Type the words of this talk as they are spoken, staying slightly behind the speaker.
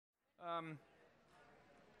Um,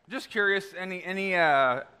 just curious,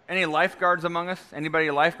 any lifeguards among us? Anybody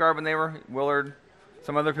a lifeguard when they were Willard?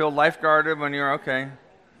 Some other people lifeguarded when you were okay.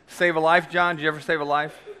 Save a life, John? Did you ever save a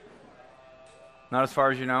life? Not as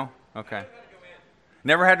far as you know? Okay.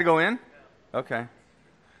 Never had to go in? Okay.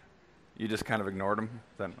 You just kind of ignored them?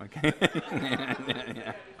 Then okay.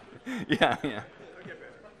 yeah.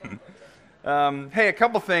 Hey, a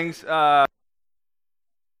couple things. Kind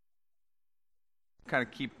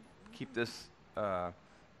of keep this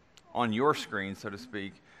on your screen, so to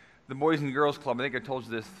speak. The Boys and Girls Club, I think I told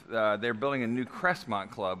you this, they're building a new Crestmont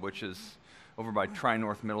Club, which is over by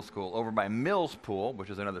Tri-North Middle School, over by Mills Pool, which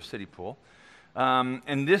is another city pool.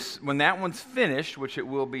 And this, when that one's finished, which it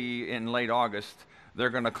will be in late August, they're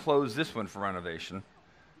going to close this one for renovation.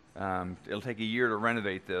 It'll take a year to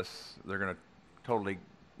renovate this. They're going to totally,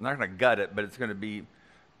 not going to gut it, but it's going to be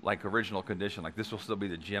like original condition. Like this will still be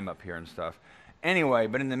the gym up here and stuff. Anyway,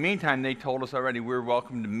 but in the meantime, they told us already we're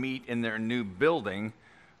welcome to meet in their new building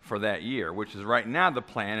for that year, which is right now the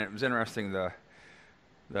plan. It was interesting,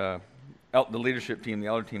 the leadership team, the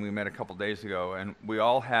elder team, we met a couple days ago, and we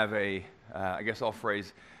all have I guess I'll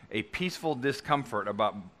phrase, a peaceful discomfort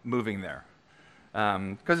about moving there.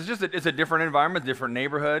 Because it's a different environment, different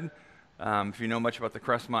neighborhood. If you know much about the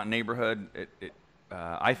Crestmont neighborhood,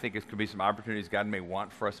 I think it could be some opportunities God may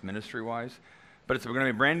want for us ministry-wise. But it's going to be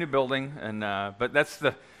a brand new building, and but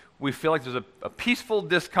we feel like there's a peaceful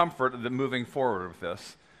discomfort of moving forward with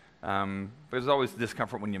this. But there's always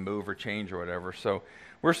discomfort when you move or change or whatever. So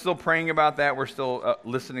we're still praying about that. We're still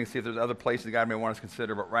listening to see if there's other places God may want us to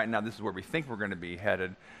consider. But right now, this is where we think we're going to be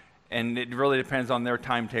headed. And it really depends on their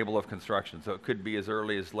timetable of construction. So it could be as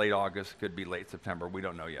early as late August, could be late September. We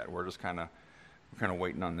don't know yet. We're just kind of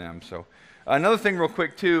waiting on them. So another thing real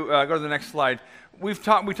quick too, go to the next slide. We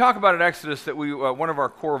talk about at Exodus that one of our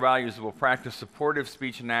core values is we'll practice supportive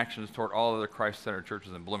speech and actions toward all other Christ-centered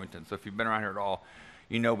churches in Bloomington. So if you've been around here at all,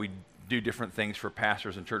 you know we do different things for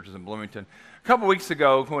pastors and churches in Bloomington. A couple weeks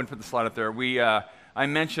ago, go ahead and put the slide up there, I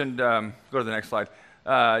mentioned, go to the next slide,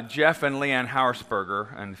 Jeff and Leanne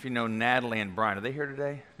Hauersperger, and if you know Natalie and Brian, are they here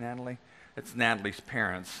today, Natalie? It's Natalie's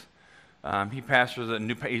parents. He pastors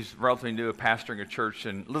he's relatively new, pastoring a church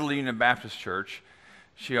in Little Union Baptist Church.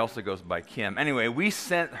 She also goes by Kim. Anyway, we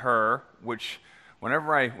sent her, which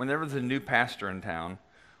whenever there's a new pastor in town,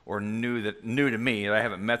 or new to me, I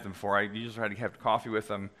haven't met them before, I usually try to have coffee with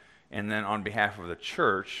them, and then on behalf of the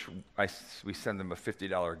church, we send them a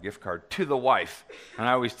 $50 gift card to the wife. And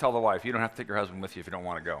I always tell the wife, you don't have to take your husband with you if you don't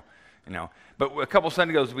want to go. But a couple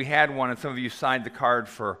Sundays ago, we had one, and some of you signed the card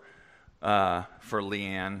for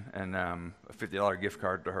Leanne, and a $50 gift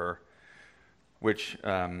card to her, which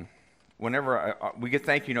whenever we get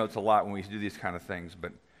thank you notes a lot when we do these kind of things,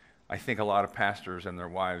 but I think a lot of pastors and their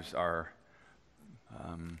wives are,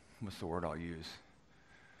 what's the word I'll use?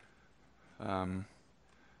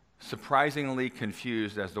 Surprisingly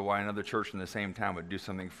confused as to why another church in the same town would do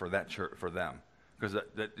something for that church, for them, because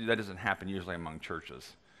that doesn't happen usually among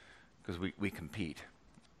churches, because we compete.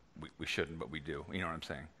 We shouldn't, but we do. You know what I'm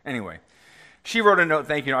saying? Anyway, she wrote a note,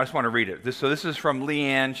 thank you. I just want to read it. This is from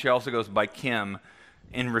Leanne. She also goes by Kim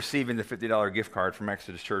in receiving the $50 gift card from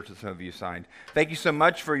Exodus Church that some of you signed. Thank you so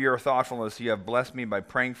much for your thoughtfulness. You have blessed me by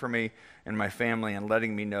praying for me and my family and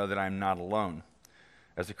letting me know that I'm not alone.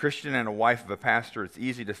 As a Christian and a wife of a pastor, it's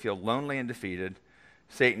easy to feel lonely and defeated.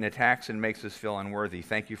 Satan attacks and makes us feel unworthy.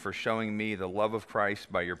 Thank you for showing me the love of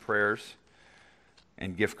Christ by your prayers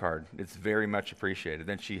and gift card. It's very much appreciated.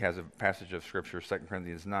 Then she has a passage of Scripture, 2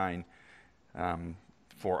 Corinthians 9,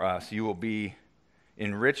 for us. You will be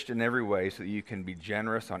enriched in every way so that you can be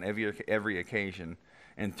generous on every occasion,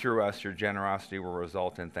 and through us your generosity will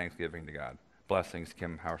result in thanksgiving to God. Blessings,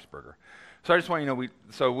 Kim Hauersperger. So I just want you to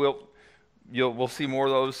know, we'll see more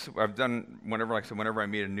of those. I've done, whenever I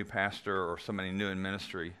meet a new pastor or somebody new in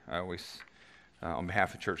ministry, I always on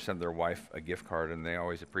behalf of the church, send their wife a gift card, and they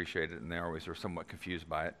always appreciate it, and they always are somewhat confused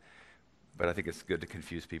by it. But I think it's good to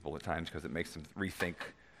confuse people at times because it makes them rethink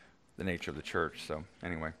the nature of the church. So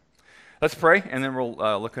anyway, let's pray, and then we'll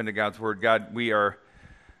look into God's Word. God, we're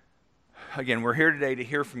here today to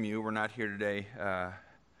hear from you. We're not here today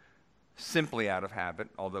simply out of habit,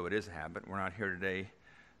 although it is a habit. We're not here today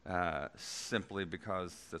simply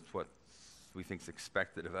because that's what we think is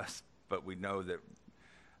expected of us, but we know that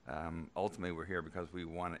ultimately, we're here because we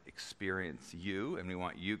want to experience you, and we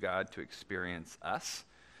want you, God, to experience us.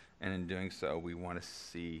 And in doing so, we want to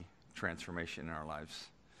see transformation in our lives.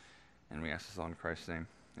 And we ask this all in Christ's name.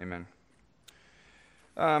 Amen.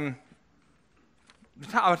 I'll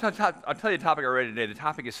tell you the topic already today. The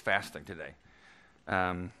topic is fasting today,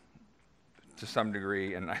 to some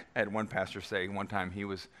degree. And I had one pastor say one time he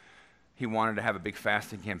was he wanted to have a big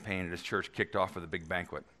fasting campaign at his church, kicked off with a big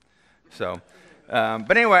banquet. So,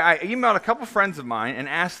 but anyway, I emailed a couple friends of mine and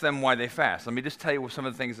asked them why they fast. Let me just tell you some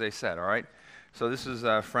of the things they said, all right? So this is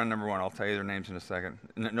friend number one. I'll tell you their names in a second.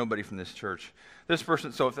 Nobody from this church. This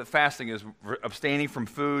person, so if the fasting is abstaining from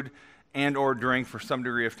food and or drink for some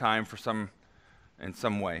degree of time in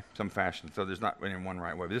some way, some fashion. So there's not any one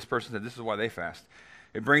right way. But this person said this is why they fast.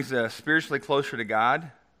 It brings us spiritually closer to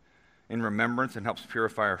God in remembrance and helps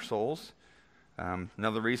purify our souls.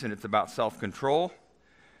 Another reason, it's about self-control.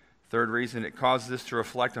 Third reason, it causes us to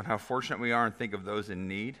reflect on how fortunate we are and think of those in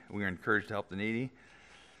need. We are encouraged to help the needy.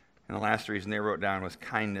 And the last reason they wrote down was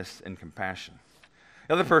kindness and compassion.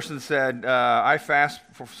 The other person said, I fast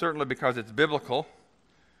certainly because it's biblical.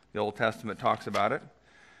 The Old Testament talks about it.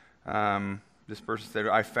 This person said,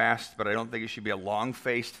 I fast, but I don't think it should be a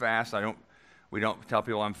long-faced fast. We don't tell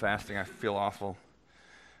people I'm fasting. I feel awful.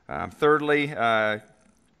 Thirdly, as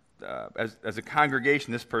a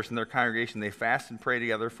congregation, their congregation, they fast and pray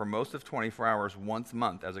together for most of 24 hours once a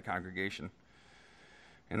month as a congregation.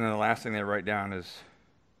 And then the last thing they write down is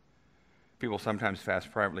people sometimes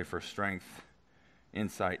fast privately for strength,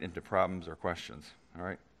 insight into problems or questions. All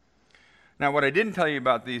right? Now, what I didn't tell you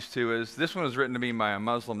about these two is this one was written to me by a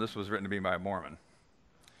Muslim, this was written to me by a Mormon.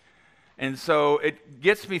 And so it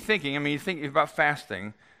gets me thinking, you think about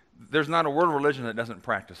fasting, there's not a world religion that doesn't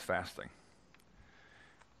practice fasting.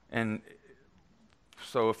 And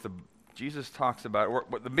so if Jesus talks about it,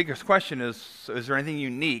 what the biggest question is there anything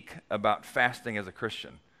unique about fasting as a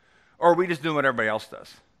Christian? Or are we just doing what everybody else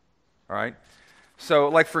does? All right? So,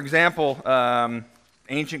 like, for example,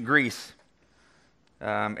 ancient Greece,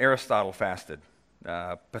 Aristotle fasted.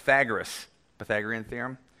 Pythagorean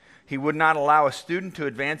theorem. He would not allow a student to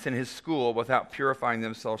advance in his school without purifying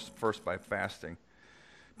themselves first by fasting.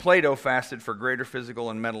 Plato fasted for greater physical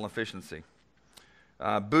and mental efficiency.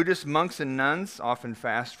 Buddhist monks and nuns often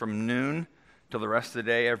fast from noon till the rest of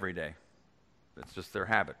the day, every day. That's just their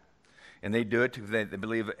habit. And they do it because they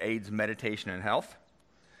believe it aids meditation and health.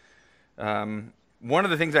 One of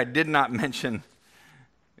the things I did not mention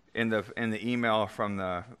in the email from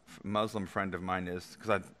the Muslim friend of mine is,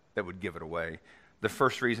 because that would give it away, the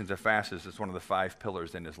first reason to fast is it's one of the 5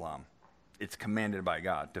 pillars in Islam. It's commanded by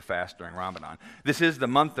God to fast during Ramadan. This is the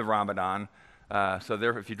month of Ramadan, so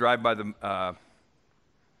there, if you drive by the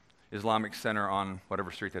Islamic Center on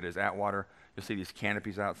whatever street that is, Atwater, you'll see these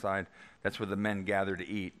canopies outside. That's where the men gather to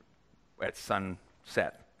eat at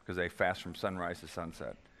sunset, because they fast from sunrise to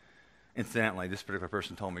sunset. Incidentally, this particular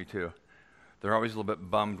person told me too, they're always a little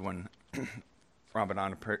bit bummed when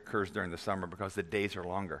Ramadan occurs during the summer because the days are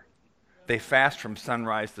longer. They fast from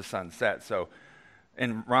sunrise to sunset,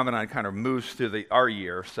 and Ramadan kind of moves through our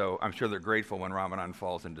year, so I'm sure they're grateful when Ramadan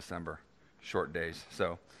falls in December, short days.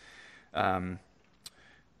 So,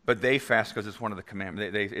 but they fast because it's one of the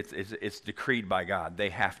commandments. It's decreed by God. They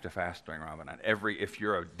have to fast during Ramadan. If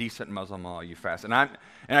you're a decent Muslim, you fast. And I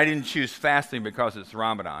didn't choose fasting because it's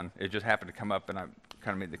Ramadan. It just happened to come up, and I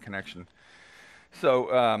kind of made the connection.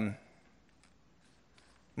 So,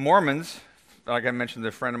 Mormons, like I mentioned,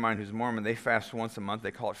 a friend of mine who's Mormon, they fast once a month.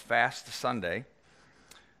 They call it Fast Sunday.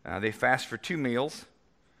 They fast for 2 meals,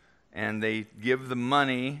 and they give the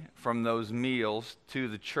money from those meals to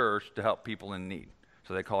the church to help people in need.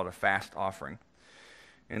 So they call it a fast offering.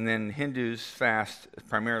 And then Hindus fast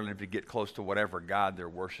primarily to get close to whatever God they're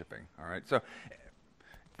worshiping. All right. So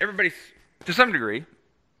everybody, to some degree,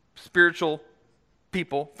 spiritual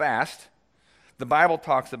people fast. The Bible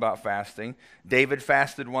talks about fasting. David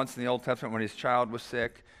fasted once in the Old Testament when his child was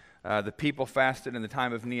sick. The people fasted in the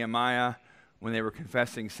time of Nehemiah when they were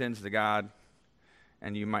confessing sins to God.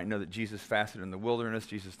 And you might know that Jesus fasted in the wilderness.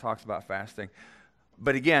 Jesus talks about fasting.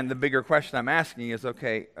 But again, the bigger question I'm asking is,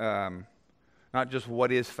 okay, not just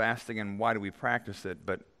what is fasting and why do we practice it,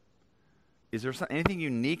 but is there anything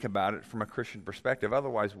unique about it from a Christian perspective?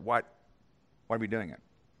 Otherwise, why are we doing it?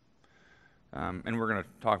 And we're going to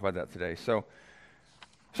talk about that today. So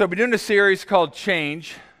we're doing a series called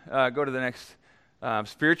Change. Go to the next.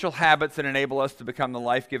 Spiritual habits that enable us to become the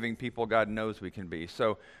life-giving people God knows we can be.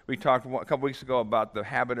 So we talked a couple weeks ago about the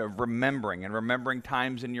habit of remembering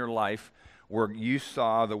times in your life where you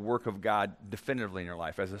saw the work of God definitively in your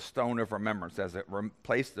life as a stone of remembrance, as a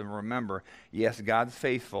place to remember, yes, God's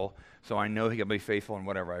faithful, so I know He'll be faithful in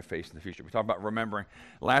whatever I face in the future. We talked about remembering.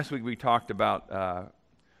 Last week we talked about the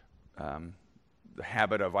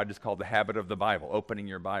habit of, I just called the habit of the Bible, opening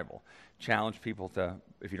your Bible. Challenge people to,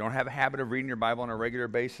 if you don't have a habit of reading your Bible on a regular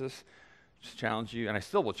basis, just challenge you, and I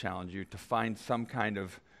still will challenge you, to find some kind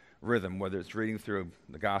of rhythm, whether it's reading through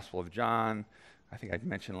the Gospel of John. I think I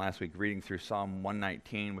mentioned last week reading through Psalm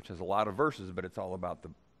 119, which has a lot of verses, but it's all about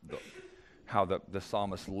how the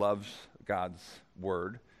psalmist loves God's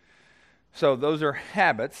word. So those are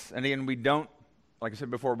habits. And again, we don't, like I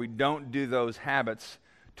said before, we don't do those habits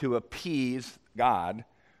to appease God.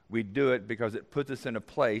 We do it because it puts us in a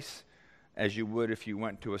place, as you would if you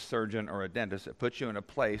went to a surgeon or a dentist. It puts you in a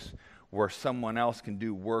place where someone else can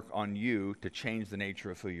do work on you to change the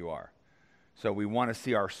nature of who you are. So we want to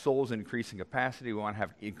see our souls increase in capacity. We want to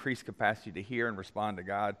have increased capacity to hear and respond to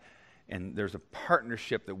God. And there's a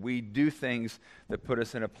partnership that we do things that put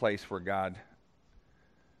us in a place where God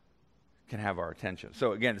can have our attention.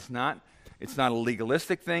 So again, it's not a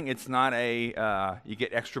legalistic thing. It's not you get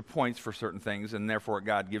extra points for certain things, and therefore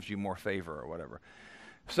God gives you more favor or whatever.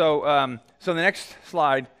 So the next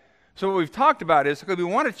slide. So what we've talked about is we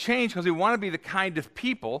want to change because we want to be the kind of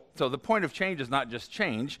people. So the point of change is not just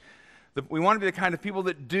change. We want to be the kind of people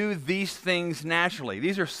that do these things naturally.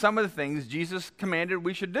 These are some of the things Jesus commanded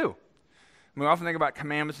we should do. We often think about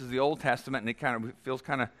commandments as the Old Testament, and it kind of feels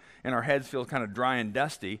kind of, in our heads, feels kind of dry and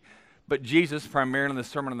dusty. But Jesus, primarily in the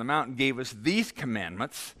Sermon on the Mount, gave us these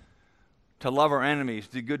commandments: to love our enemies,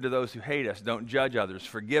 do good to those who hate us, don't judge others,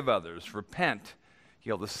 forgive others, repent,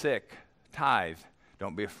 heal the sick, tithe,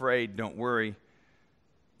 don't be afraid, don't worry,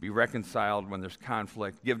 be reconciled when there's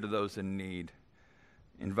conflict, give to those in need,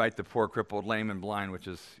 invite the poor, crippled, lame, and blind, which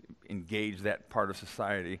is engage that part of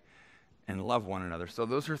society, and love one another. So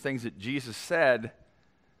those are things that Jesus said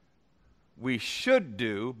we should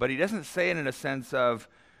do, but he doesn't say it in a sense of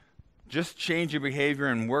just change your behavior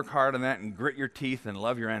and work hard on that and grit your teeth and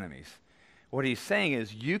love your enemies. What he's saying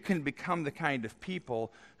is you can become the kind of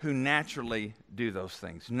people who naturally do those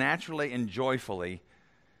things, naturally and joyfully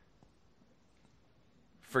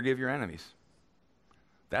forgive your enemies.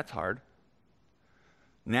 That's hard.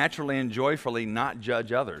 Naturally and joyfully not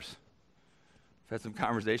judge others. I've had some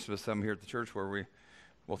conversations with some here at the church where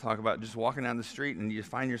we'll talk about just walking down the street and you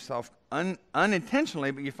find yourself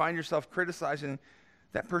unintentionally, but you find yourself criticizing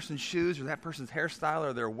that person's shoes or that person's hairstyle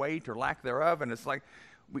or their weight or lack thereof, and it's like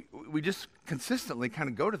we just consistently kind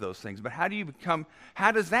of go to those things. But how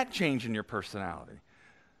does that change in your personality?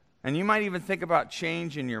 And you might even think about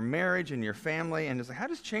change in your marriage and your family, and it's like, how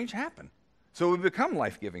does change happen? So we become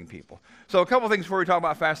life-giving people. So a couple things before we talk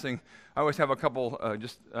about fasting. I always have a couple,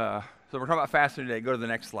 so we're talking about fasting today. Go to the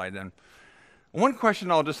next slide then. One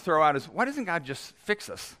question I'll just throw out is, why doesn't God just fix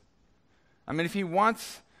us? I mean, if he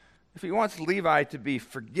wants Levi to be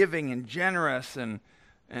forgiving and generous and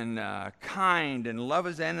kind and love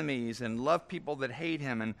his enemies and love people that hate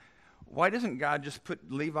him, and why doesn't God just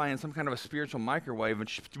put Levi in some kind of a spiritual microwave and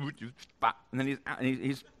then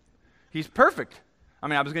he's perfect? I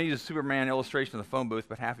mean, I was going to use a Superman illustration of the phone booth,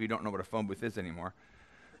 but half of you don't know what a phone booth is anymore.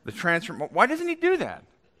 Why doesn't he do that?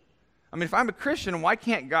 I mean, if I'm a Christian, why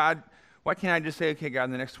can't I just say, okay, God,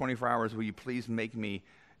 in the next 24 hours, will you please make me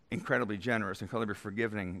incredibly generous, incredibly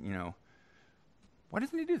forgiving, Why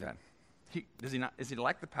doesn't he do that? Is he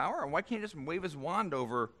lack the power? Or why can't he just wave his wand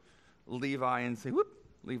over Levi and say, whoop,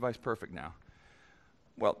 Levi's perfect now?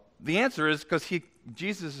 Well, the answer is because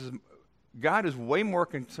God is way more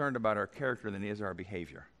concerned about our character than he is our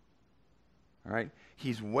behavior. All right?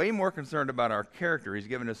 He's way more concerned about our character. He's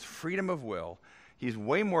given us freedom of will. He's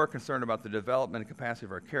way more concerned about the development and capacity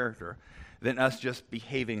of our character than us just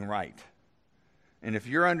behaving right. And if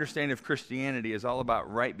your understanding of Christianity is all about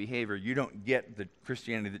right behavior, you don't get the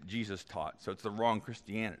Christianity that Jesus taught. So it's the wrong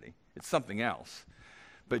Christianity. It's something else.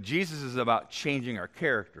 But Jesus is about changing our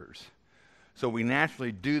characters. So we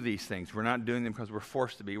naturally do these things. We're not doing them because we're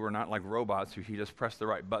forced to be. We're not like robots who he just pressed the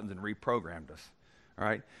right buttons and reprogrammed us. All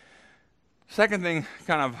right? Second thing,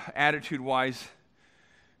 kind of attitude-wise,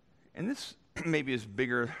 and this maybe is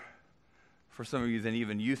bigger for some of you than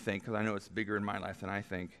even you think, because I know it's bigger in my life than I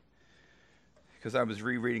think. Because I was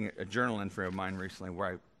rereading a journal entry of mine recently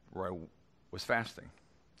where I was fasting.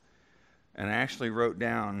 And I actually wrote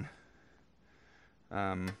down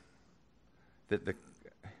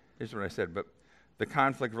here's what I said, but the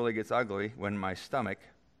conflict really gets ugly when my stomach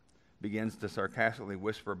begins to sarcastically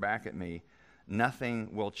whisper back at me,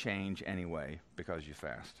 nothing will change anyway because you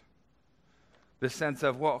fast. This sense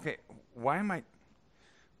of, well, okay, why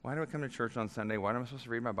do I come to church on Sunday? Why am I supposed to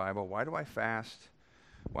read my Bible? Why do I fast?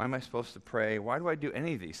 Why am I supposed to pray? Why do I do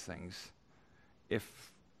any of these things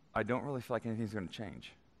if I don't really feel like anything's going to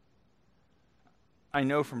change? I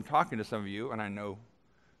know from talking to some of you, and I know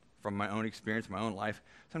from my own experience, my own life,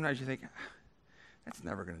 sometimes you think, that's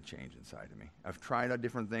never going to change inside of me. I've tried out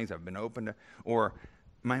different things. I've been open to, or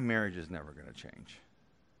my marriage is never going to change.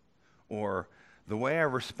 Or the way I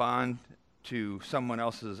respond to someone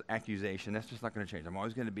else's accusation, that's just not going to change. I'm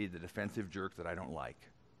always going to be the defensive jerk that I don't like.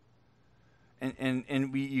 And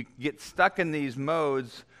you get stuck in these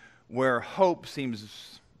modes where hope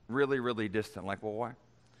seems really, really distant. Like, well, why?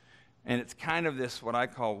 And it's kind of this, what I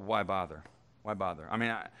call, why bother? Why bother? I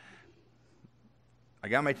mean, I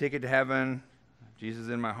got my ticket to heaven. Jesus is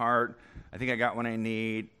in my heart. I think I got what I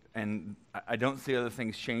need. And I don't see other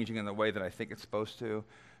things changing in the way that I think it's supposed to.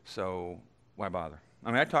 So why bother?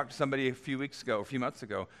 I mean, I talked to somebody a few months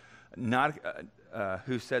ago,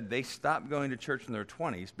 who said they stopped going to church in their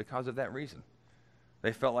 20s because of that reason.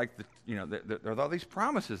 They felt like there are all these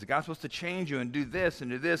promises. God's supposed to change you and do this and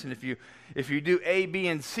do this. And if you do A, B,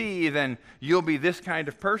 and C, then you'll be this kind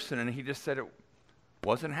of person. And he just said it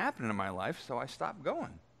wasn't happening in my life, so I stopped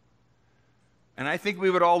going. And I think we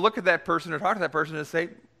would all look at that person or talk to that person and say,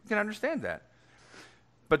 you can understand that.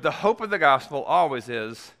 But the hope of the gospel always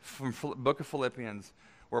is from book of Philippians,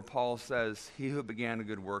 where Paul says, he who began a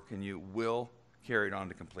good work in you will carry it on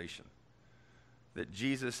to completion. That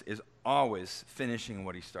Jesus is always finishing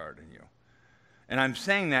what he started in you. And I'm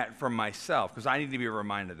saying that for myself because I need to be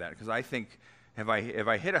reminded of that, because I think if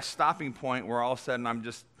I hit a stopping point where all of a sudden I'm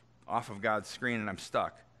just off of God's screen and I'm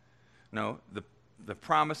stuck. No, the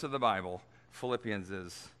promise of the Bible, Philippians,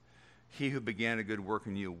 is he who began a good work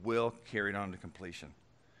in you will carry it on to completion.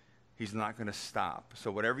 He's not going to stop.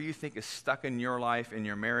 So whatever you think is stuck in your life, in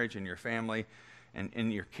your marriage, in your family, and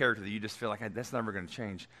in your character that you just feel like that's never going to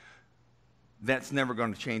change, that's never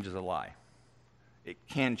going to change as a lie. It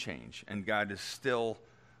can change, and God is still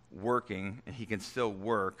working, and he can still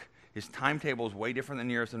work. His timetable is way different than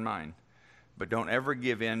yours and mine, but don't ever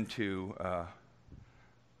give in to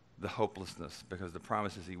the hopelessness, because the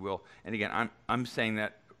promise is he will. And again, I'm saying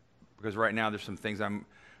that because right now there's some things I'm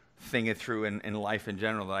thinking through in life in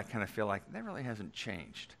general that I kind of feel like that really hasn't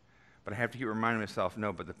changed. But I have to keep reminding myself,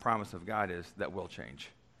 no, but the promise of God is that will change.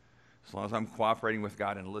 As long as I'm cooperating with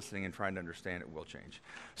God and listening and trying to understand, it will change.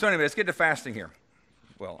 So anyway, let's get to fasting here.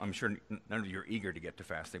 Well, I'm sure none of you are eager to get to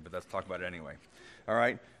fasting, but let's talk about it anyway. All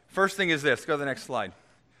right? First thing is this. Go to the next slide.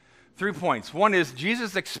 3 points. One is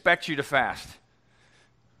Jesus expects you to fast.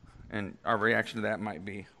 And our reaction to that might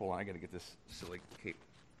be, hold on, I got to get this silly cape.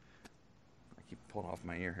 I keep pulling off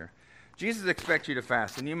my ear here. Jesus expects you to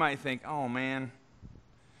fast. And you might think, oh, man.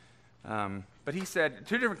 But he said,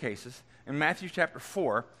 2 different cases. In Matthew chapter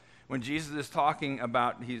 4, when Jesus is talking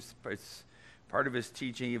about, it's part of his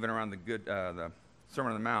teaching, even around the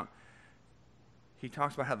Sermon on the Mount, he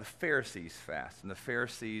talks about how the Pharisees fast. And the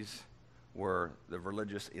Pharisees were the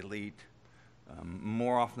religious elite.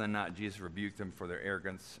 More often than not, Jesus rebuked them for their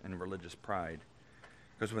arrogance and religious pride.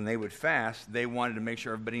 Because when they would fast, they wanted to make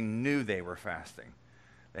sure everybody knew they were fasting.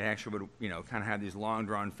 They actually would, kind of have these long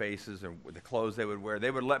drawn faces, or the clothes they would wear.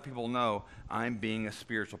 They would let people know, I'm being a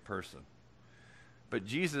spiritual person. But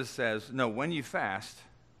Jesus says, no, when you fast,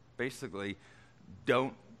 basically,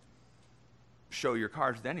 don't show your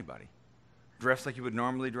cards to anybody. Dress like you would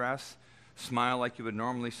normally dress. Smile like you would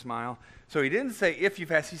normally smile. So he didn't say if you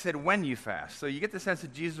fast, he said when you fast. So you get the sense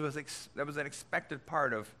that Jesus that was an expected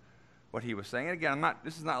part of what he was saying. And again,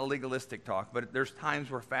 this is not a legalistic talk, but there's times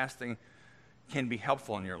where fasting can be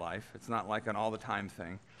helpful in your life. It's not like an all the time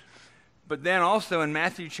thing. But then also in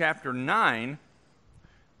Matthew chapter 9,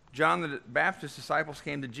 John the Baptist's disciples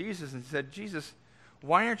came to Jesus and said, Jesus,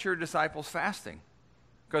 why aren't your disciples fasting?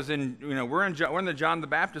 Because we're in the John the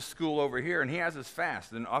Baptist school over here, and he has us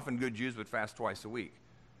fast. And often good Jews would fast twice a week.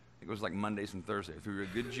 I think it was like Mondays and Thursdays. If you were a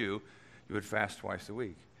good Jew, you would fast twice a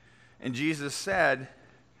week. And Jesus said,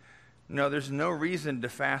 no, there's no reason to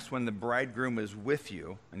fast when the bridegroom is with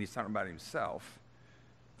you. And he's talking about himself,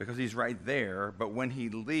 because he's right there. But when he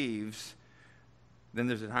leaves, then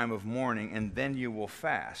there's a time of mourning, and then you will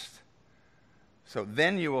fast. So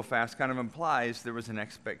then you will fast kind of implies there was an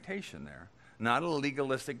expectation there. Not a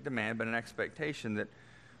legalistic demand, but an expectation that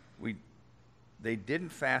they didn't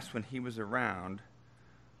fast when he was around.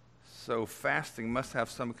 So fasting must have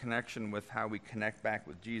some connection with how we connect back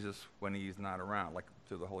with Jesus when he's not around, like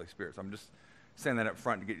through the Holy Spirit. So I'm just saying that up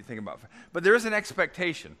front to get you thinking about. But there is an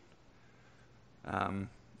expectation. And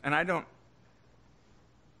I don't,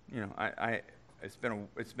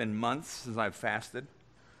 it's been months since I've fasted.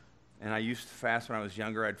 And I used to fast when I was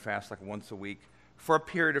younger. I'd fast like once a week for a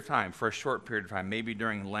period of time, for a short period of time, maybe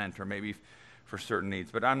during Lent or maybe for certain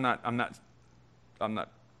needs. But I'm not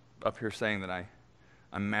up here saying that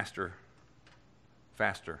I'm master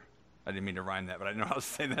faster. I didn't mean to rhyme that, but I didn't know how to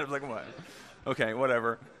say that. I was like, what? Okay,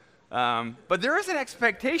 whatever. But there is an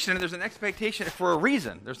expectation, and there's an expectation for a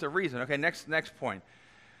reason. There's a reason. Okay, next point.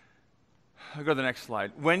 I'll go to the next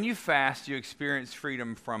slide. When you fast, you experience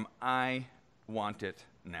freedom from I want it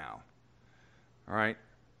now. All right?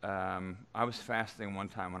 I was fasting one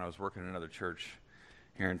time when I was working in another church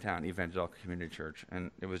here in town, Evangelical Community Church, and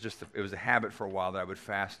it was a habit for a while that I would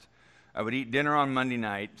fast I would eat dinner on Monday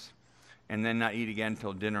nights and then not eat again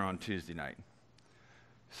until dinner on Tuesday night.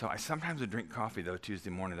 So I sometimes would drink coffee, though, Tuesday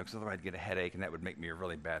morning, because otherwise I'd get a headache, and that would make me a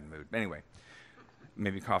really bad mood. Anyway,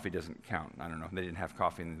 maybe coffee doesn't count. I don't know. They didn't have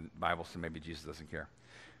coffee in the Bible, so maybe Jesus doesn't care.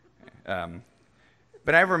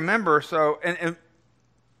 But I remember,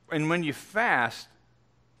 and when you fast,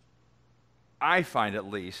 I find at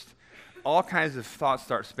least, all kinds of thoughts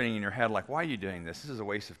start spinning in your head, like, why are you doing this? This is a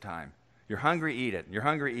waste of time. You're hungry, eat it. You're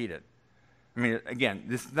hungry, eat it. I mean, again,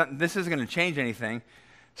 this isn't going to change anything.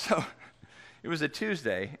 So it was a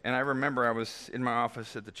Tuesday, and I remember I was in my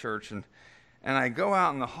office at the church, and I go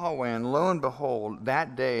out in the hallway, and lo and behold,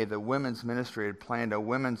 that day the women's ministry had planned a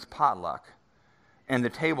women's potluck, and the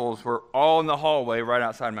tables were all in the hallway right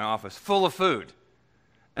outside my office, full of food.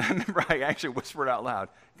 And I remember I actually whispered out loud,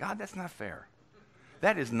 God, that's not fair.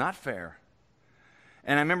 That is not fair.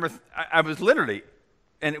 And I remember I was literally,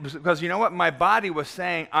 and it was because, you know what? My body was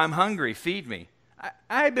saying, I'm hungry, feed me.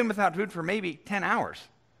 I had been without food for maybe 10 hours.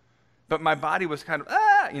 But my body was kind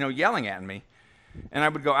of, yelling at me. And I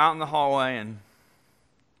would go out in the hallway and,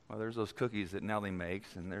 well, there's those cookies that Nellie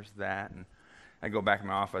makes, and there's that. And I go back in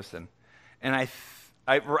my office, and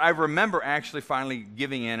I remember actually finally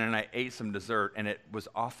giving in, and I ate some dessert, and it was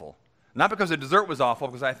awful. Not because the dessert was awful,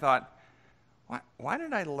 because I thought, why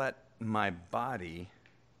did I let my body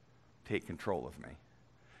take control of me?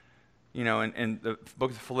 You know, in the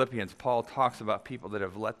book of Philippians, Paul talks about people that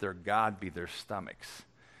have let their God be their stomachs.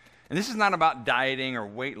 And this is not about dieting or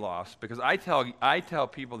weight loss, because I tell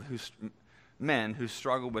people men who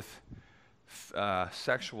struggle with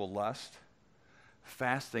sexual lust,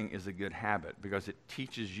 fasting is a good habit because it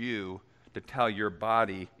teaches you to tell your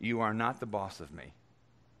body, you are not the boss of me.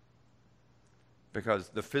 Because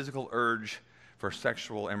the physical urge for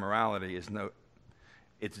sexual immorality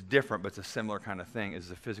it's different, but it's a similar kind of thing, is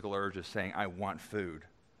the physical urge of saying, I want food,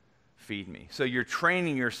 feed me. So you're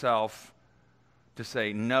training yourself to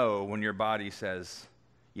say no when your body says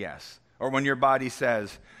yes. Or when your body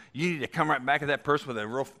says, you need to come right back at that person with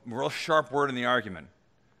a real sharp word in the argument.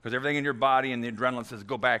 Because everything in your body and the adrenaline says,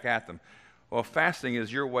 go back at them. Well, fasting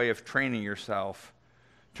is your way of training yourself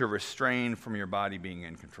to restrain from your body being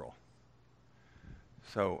in control.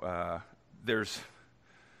 So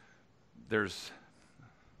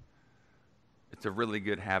it's a really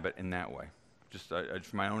good habit in that way. Just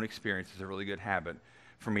from my own experience, it's a really good habit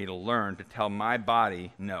for me to learn to tell my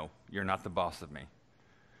body, no, you're not the boss of me.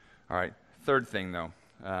 All right, third thing, though.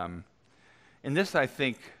 And this, I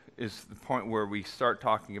think, is the point where we start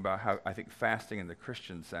talking about how I think fasting in the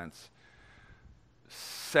Christian sense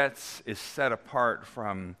is set apart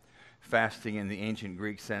from fasting in the ancient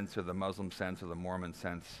Greek sense or the Muslim sense or the Mormon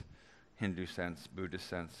sense, Hindu sense, Buddhist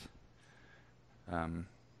sense.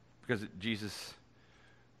 Because Jesus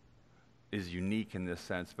is unique in this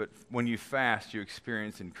sense. But when you fast, you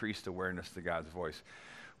experience increased awareness to God's voice.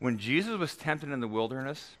 When Jesus was tempted in the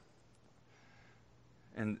wilderness,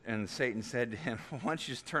 and Satan said to him, why don't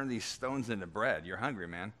you just turn these stones into bread? You're hungry,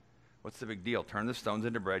 man. What's the big deal? Turn the stones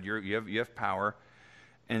into bread. You have power.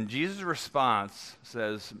 And Jesus' response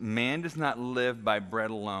says, man does not live by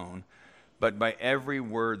bread alone, but by every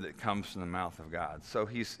word that comes from the mouth of God. So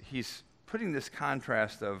he's putting this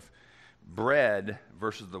contrast of bread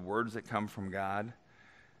versus the words that come from God.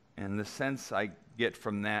 And the sense I get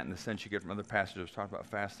from that, and the sense you get from other passages talking about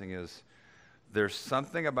fasting, is there's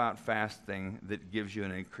something about fasting that gives you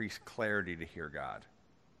an increased clarity to hear God.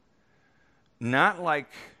 Not like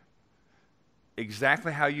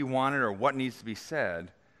exactly how you want it or what needs to be said,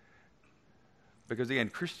 because again,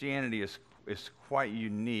 Christianity is quite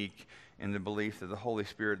unique in the belief that the Holy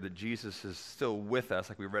Spirit, that Jesus is still with us,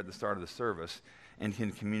 like we read at the start of the service, and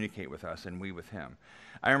can communicate with us, and we with him.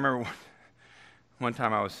 I remember one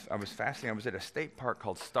time I was fasting. I was at a state park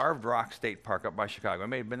called Starved Rock State Park up by Chicago.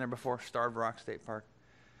 Anybody been there before? Starved Rock State Park.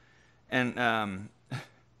 And I'm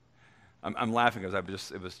laughing because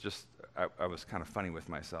I was kind of funny with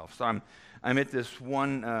myself. So I'm at this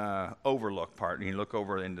one overlook part, and you look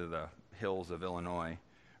over into the hills of Illinois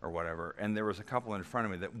or whatever, and there was a couple in front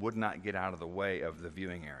of me that would not get out of the way of the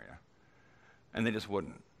viewing area, and they just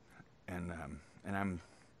wouldn't. And I'm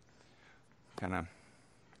kind of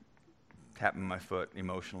tapping my foot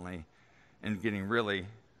emotionally and getting really,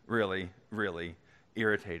 really, really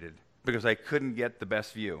irritated because I couldn't get the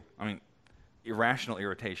best view. I mean, irrational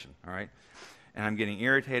irritation, all right? And I'm getting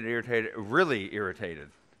irritated, really irritated,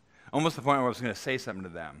 almost to the point where I was going to say something to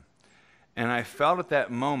them. And I felt at that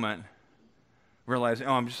moment, realizing,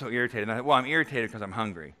 I'm just so irritated. And I thought, well, I'm irritated because I'm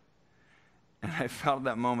hungry. And I felt at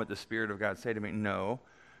that moment the Spirit of God say to me, no,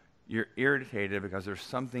 you're irritated because there's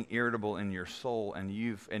something irritable in your soul,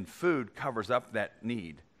 and food covers up that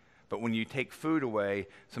need. but when you take food away,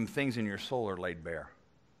 some things in your soul are laid bare.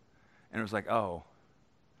 And it was like, oh,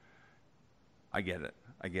 I get it.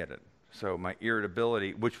 So my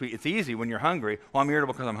irritability, it's easy when you're hungry. Well, I'm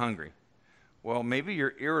irritable because I'm hungry. Well, maybe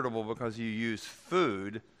you're irritable because you use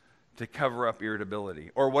food to cover up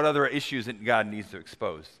irritability, or what other issues that God needs to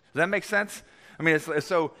expose. Does that make sense? I mean,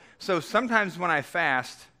 so sometimes when I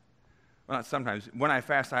fast, well, not sometimes, when I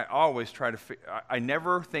fast, I always try to, I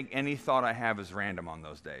never think any thought I have is random on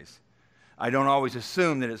those days. I don't always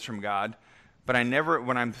assume that it's from God, but I never,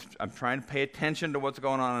 when I'm trying to pay attention to what's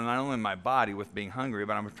going on, not only in my body with being hungry,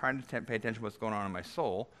 but I'm trying to pay attention to what's going on in my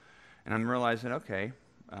soul, and I'm realizing, okay,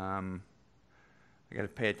 I got to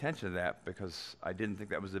pay attention to that because I didn't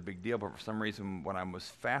think that was a big deal, but for some reason when I was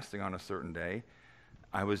fasting on a certain day,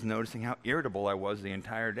 I was noticing how irritable I was the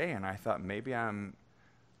entire day, and I thought maybe I'm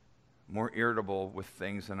more irritable with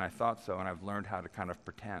things than I thought so, and I've learned how to kind of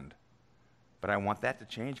pretend. But I want that to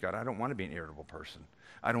change, God. I don't want to be an irritable person.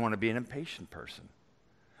 I don't want to be an impatient person.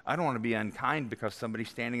 I don't want to be unkind because somebody's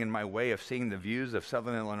standing in my way of seeing the views of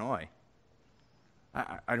Southern Illinois.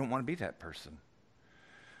 I don't want to be that person.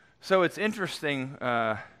 So it's interesting.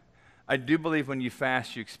 I do believe when you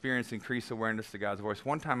fast, you experience increased awareness to God's voice.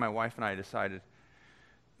 One time my wife and I decided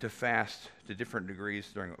to fast to different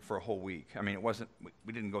degrees for a whole week. I mean,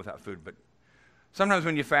 we didn't go without food, but sometimes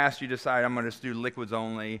when you fast, you decide, I'm going to just do liquids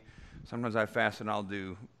only. Sometimes I fast and I'll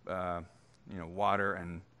do water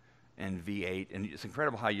and V8. And it's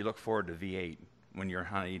incredible how you look forward to V8 when you're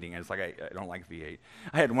eating. And it's like, I don't like V8.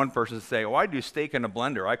 I had one person say, I do steak in a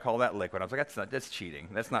blender. I call that liquid. I was like, that's cheating.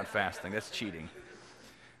 That's not fasting. That's cheating.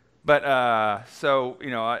 But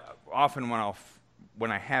often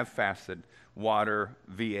when I have fasted, water,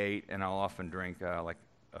 V8, and I'll often drink like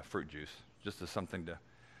a fruit juice, just as something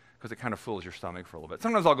because it kind of fills your stomach for a little bit.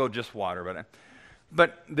 Sometimes I'll go just water,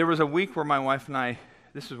 but there was a week where my wife and I,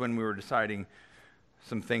 this is when we were deciding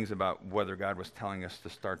some things about whether God was telling us to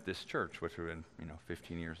start this church, which would have been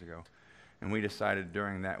 15 years ago. And we decided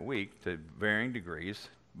during that week, to varying degrees,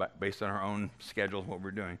 but based on our own schedules, what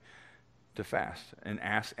we're doing, to fast and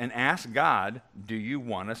ask God, do you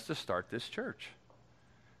want us to start this church?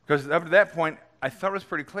 Because up to that point, I thought it was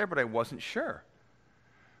pretty clear, but I wasn't sure.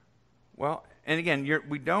 Well, and again,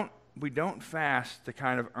 we don't fast to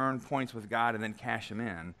kind of earn points with God and then cash them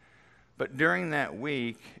in. But during that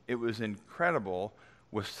week, it was incredible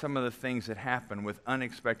with some of the things that happened with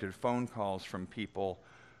unexpected phone calls from people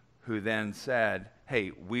who then said,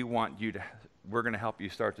 hey, we're going to help you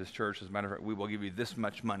start this church. As a matter of fact, we will give you this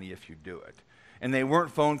much money if you do it. And they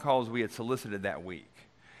weren't phone calls we had solicited that week.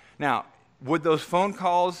 Now, would those phone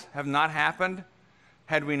calls have not happened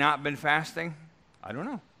had we not been fasting? I don't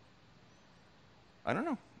know.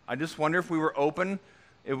 I just wonder if we were open,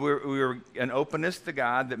 if we were an openness to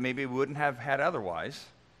God that maybe we wouldn't have had otherwise.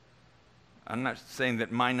 I'm not saying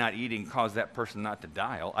that my not eating caused that person not to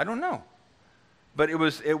dial. I don't know. But it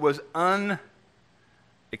was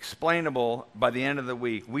unexplainable by the end of the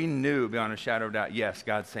week. We knew beyond a shadow of doubt, yes,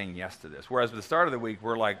 God's saying yes to this. Whereas at the start of the week,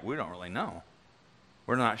 we're like, we don't really know.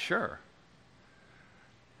 We're not sure.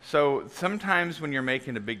 So sometimes when you're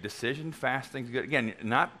making a big decision, fasting's good. Again,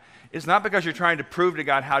 it's not because you're trying to prove to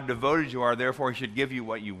God how devoted you are, therefore He should give you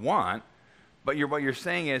what you want. But what you're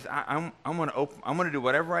saying is, I'm going to do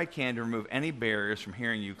whatever I can to remove any barriers from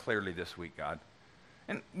hearing you clearly this week, God.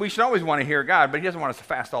 And we should always want to hear God, but He doesn't want us to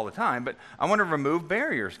fast all the time. But I want to remove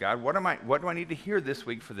barriers, God. What do I need to hear this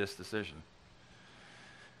week for this decision?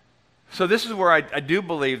 So this is where I do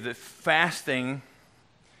believe that fasting,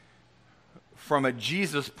 from a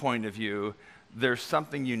Jesus point of view, there's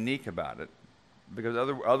something unique about it. Because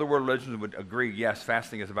other world religions would agree, yes,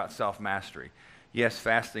 fasting is about self-mastery. Yes,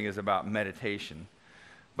 fasting is about meditation.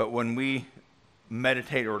 But when we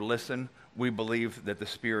meditate or listen, we believe that the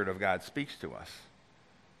Spirit of God speaks to us.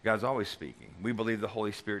 God's always speaking. We believe the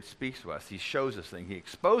Holy Spirit speaks to us. He shows us things. He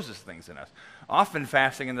exposes things in us. Often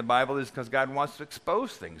fasting in the Bible is because God wants to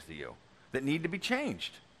expose things to you that need to be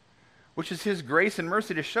changed, which is His grace and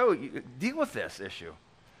mercy to show you, deal with this issue.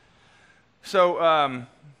 So,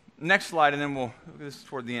 next slide, and then this is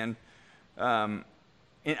toward the end.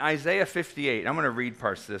 In Isaiah 58, I'm going to read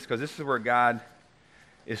parts of this because this is where God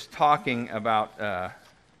is talking about,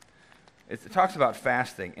 it talks about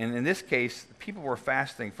fasting. And in this case, people were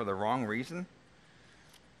fasting for the wrong reason.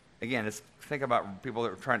 Again, think about people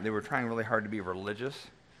that were trying really hard to be religious.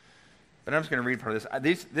 But I'm just going to read part of this.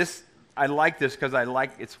 I like this because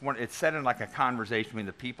it's set in like a conversation between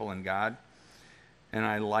the people and God. And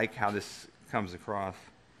I like how this comes across.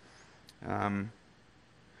 The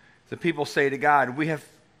people say to God,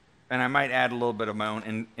 and I might add a little bit of my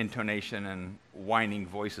own intonation and whining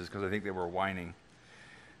voices because I think they were whining.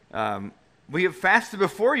 We have fasted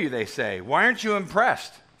before you, they say. Why aren't you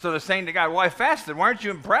impressed? So they're saying to God, well, I fasted. Why aren't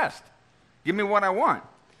you impressed? Give me what I want.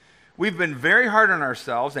 We've been very hard on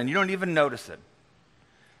ourselves, and you don't even notice it.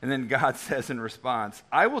 And then God says in response,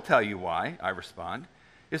 I will tell you why, I respond.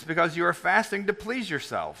 It's because you are fasting to please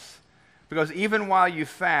yourselves. Because even while you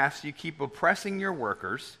fast, you keep oppressing your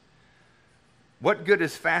workers. What good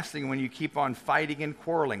is fasting when you keep on fighting and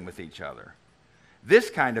quarreling with each other? This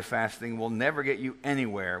kind of fasting will never get you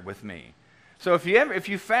anywhere with me. So if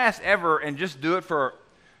you fast ever and just do it for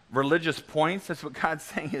religious points, that's what God's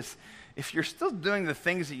saying is, if you're still doing the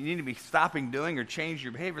things that you need to be stopping doing or change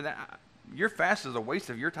your behavior, your fast is a waste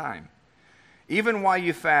of your time. Even while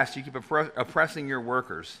you fast, you keep oppressing your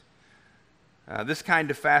workers. This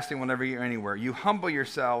kind of fasting will never get you anywhere. You humble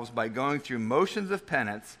yourselves by going through motions of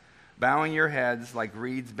penance, bowing your heads like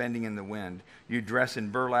reeds bending in the wind. You dress in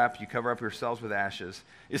burlap, you cover up yourselves with ashes.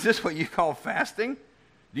 Is this what you call fasting?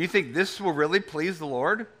 Do you think this will really please the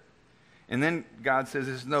Lord? And then God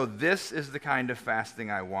says, no, this is the kind of fasting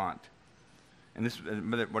I want. And this,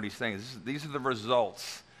 what he's saying is, these are the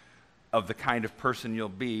results of the kind of person you'll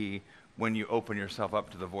be when you open yourself up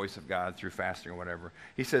to the voice of God through fasting or whatever.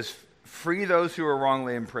 He says, free those who are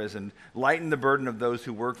wrongly imprisoned, lighten the burden of those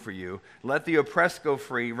who work for you, let the oppressed go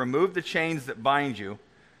free, remove the chains that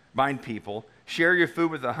bind people, share your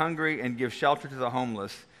food with the hungry, and give shelter to the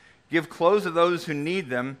homeless. Give clothes to those who need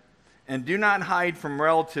them, and do not hide from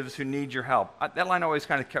relatives who need your help. That line always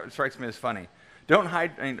kind of strikes me as funny. Don't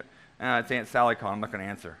hide. It's Aunt Sally calling. I'm not going to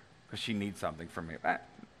answer because she needs something from me.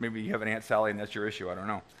 Maybe you have an Aunt Sally and that's your issue. I don't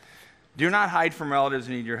know. Do not hide from relatives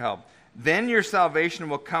who need your help. Then your salvation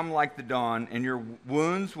will come like the dawn, and your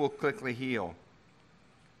wounds will quickly heal.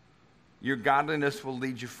 Your godliness will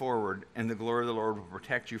lead you forward, and the glory of the Lord will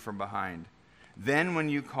protect you from behind. Then when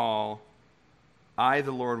you call, I,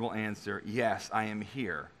 the Lord, will answer, yes, I am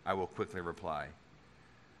here, I will quickly reply.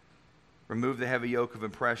 Remove the heavy yoke of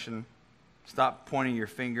oppression. Stop pointing your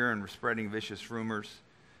finger and spreading vicious rumors.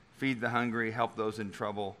 Feed the hungry, help those in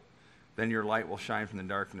trouble. Then your light will shine from the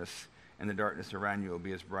darkness, and the darkness around you will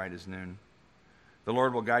be as bright as noon. The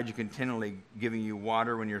Lord will guide you continually, giving you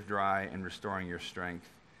water when you're dry and restoring your strength.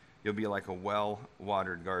 You'll be like a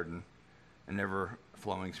well-watered garden, a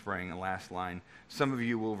never-flowing spring. And last line, some of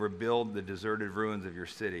you will rebuild the deserted ruins of your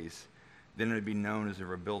cities. Then it will be known as a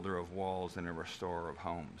rebuilder of walls and a restorer of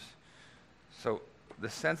homes. So the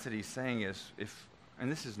sense that he's saying is,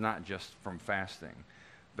 and this is not just from fasting,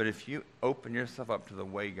 but if you open yourself up to the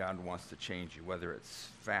way God wants to change you, whether it's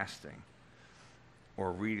fasting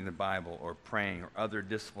or reading the Bible or praying or other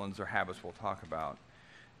disciplines or habits we'll talk about,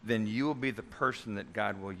 then you will be the person that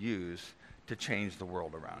God will use to change the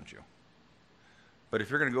world around you. But if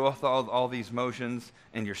you're going to go with all these motions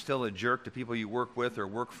and you're still a jerk to people you work with or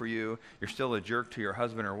work for you, you're still a jerk to your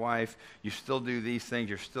husband or wife, you still do these things,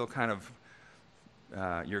 you're still kind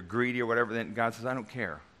of, you're greedy or whatever, then God says, I don't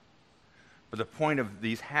care. But the point of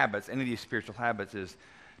these habits, any of these spiritual habits, is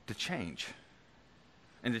to change.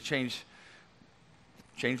 And to change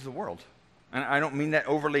the world. And I don't mean that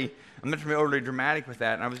overly, I'm not trying to be overly dramatic with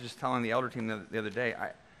that. And I was just telling the elder team the other day,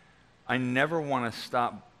 I never want to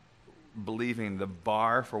stop believing the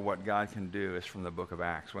bar for what God can do is from the book of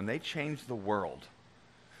Acts. When they changed the world,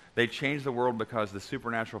 they changed the world because the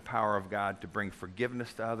supernatural power of God to bring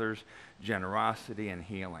forgiveness to others, generosity, and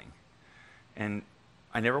healing. And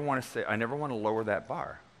I never want to lower that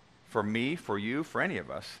bar. For me, for you, for any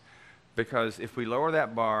of us. Because if we lower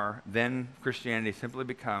that bar, then Christianity simply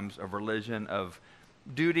becomes a religion of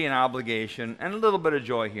duty and obligation and a little bit of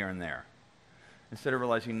joy here and there. Instead of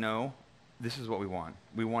realizing, no, this is what we want.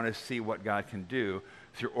 We want to see what God can do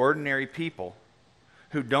through ordinary people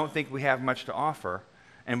who don't think we have much to offer,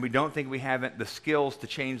 and we don't think we have the skills to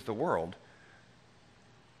change the world.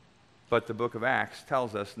 But the book of Acts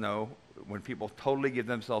tells us, no, when people totally give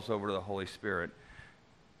themselves over to the Holy Spirit,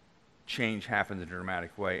 change happens in a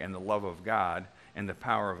dramatic way, and the love of God and the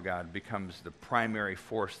power of God becomes the primary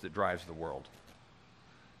force that drives the world.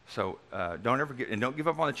 So don't give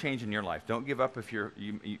up on the change in your life. Don't give up if you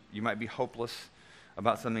might be hopeless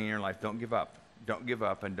about something in your life. Don't give up. Don't give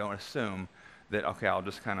up, and don't assume that, okay, I'm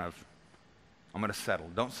going to settle.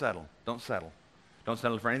 Don't settle. Don't settle. Don't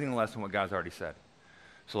settle for anything less than what God's already said.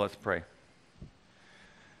 So let's pray.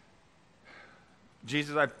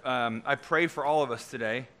 Jesus, I pray for all of us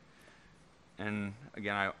today. And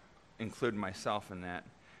again, I include myself in that.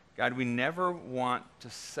 God, we never want to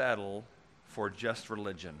settle for just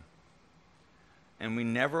religion. And we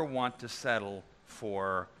never want to settle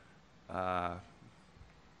for, I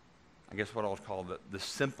guess what I'll call the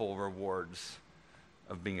simple rewards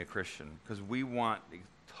of being a Christian. Because we want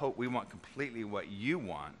we want completely what you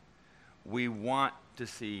want. We want to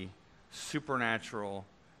see supernatural,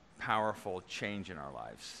 powerful change in our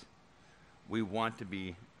lives. We want to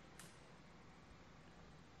be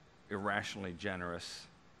irrationally generous,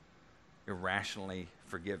 irrationally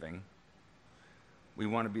forgiving. We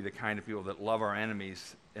want to be the kind of people that love our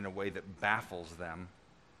enemies in a way that baffles them.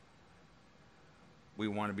 We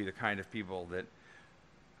want to be the kind of people that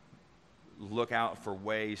look out for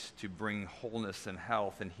ways to bring wholeness and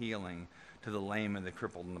health and healing to the lame and the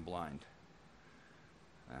crippled and the blind.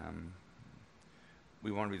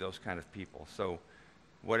 We want to be those kind of people. So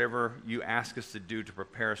whatever you ask us to do to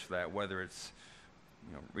prepare us for that, whether it's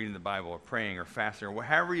reading the Bible or praying or fasting or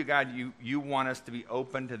however you want us to be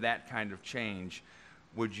open to that kind of change,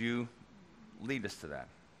 would you lead us to that?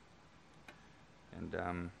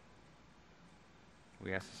 And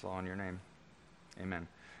we ask this all in your name. Amen.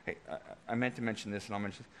 Hey, I meant to mention this, and I'll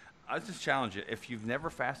mention this. I'll just challenge you. If you've never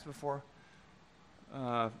fasted before,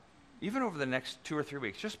 even over the next 2 or 3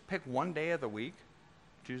 weeks, just pick one day of the week,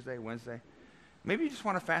 Tuesday, Wednesday. Maybe you just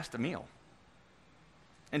want to fast a meal.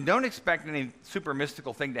 And don't expect any super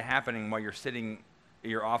mystical thing to happen while you're sitting at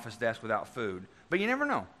your office desk without food. But you never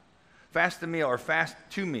know. Fast a meal, or fast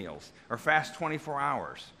 2 meals, or fast 24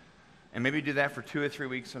 hours. And maybe do that for 2 or 3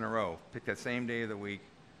 weeks in a row. Pick that same day of the week.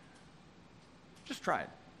 Just try it.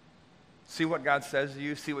 See what God says to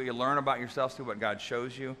you. See what you learn about yourself. See what God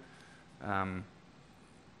shows you.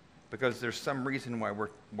 Because there's some reason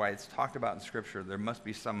why it's talked about in Scripture. There must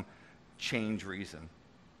be some change reason.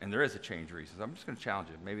 And there is a change reason. So I'm just going to challenge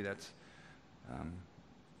you. Maybe that's,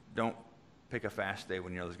 don't pick a fast day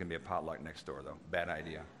when you know there's going to be a potluck next door, though. Bad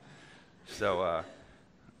idea. So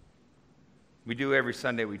we do every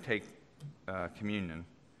Sunday, we take communion.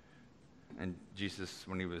 And Jesus,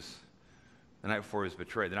 when the night before he was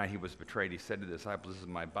betrayed, the night he was betrayed, he said to the disciples, "This is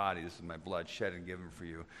my body, this is my blood shed and given for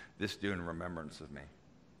you. This do in remembrance of me.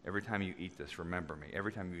 Every time you eat this, remember me.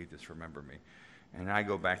 Every time you eat this, remember me." And I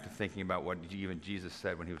go back to thinking about what even Jesus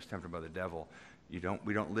said when he was tempted by the devil. We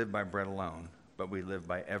don't live by bread alone, but we live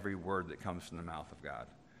by every word that comes from the mouth of God.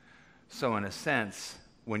 So in a sense,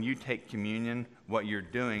 when you take communion, what you're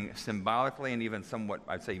doing symbolically and even somewhat,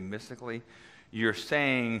 I'd say mystically, you're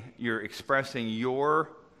expressing your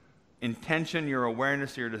intention, your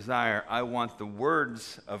awareness, your desire. I want the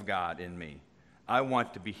words of God in me. I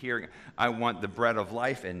want to be hearing. I want the bread of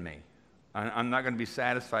life in me. I'm not going to be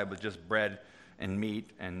satisfied with just bread and meat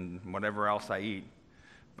and whatever else I eat,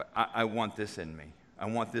 but I want this in me. I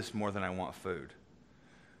want this more than I want food.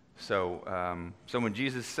 So when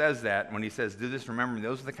Jesus says that, when he says, "Do this, remember me,"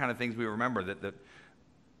 those are the kind of things we remember, that we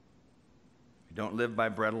don't live by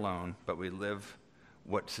bread alone, but we live,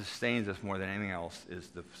 what sustains us more than anything else is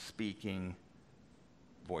the speaking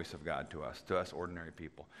voice of God to us ordinary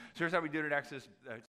people. So here's how we do it at Exodus.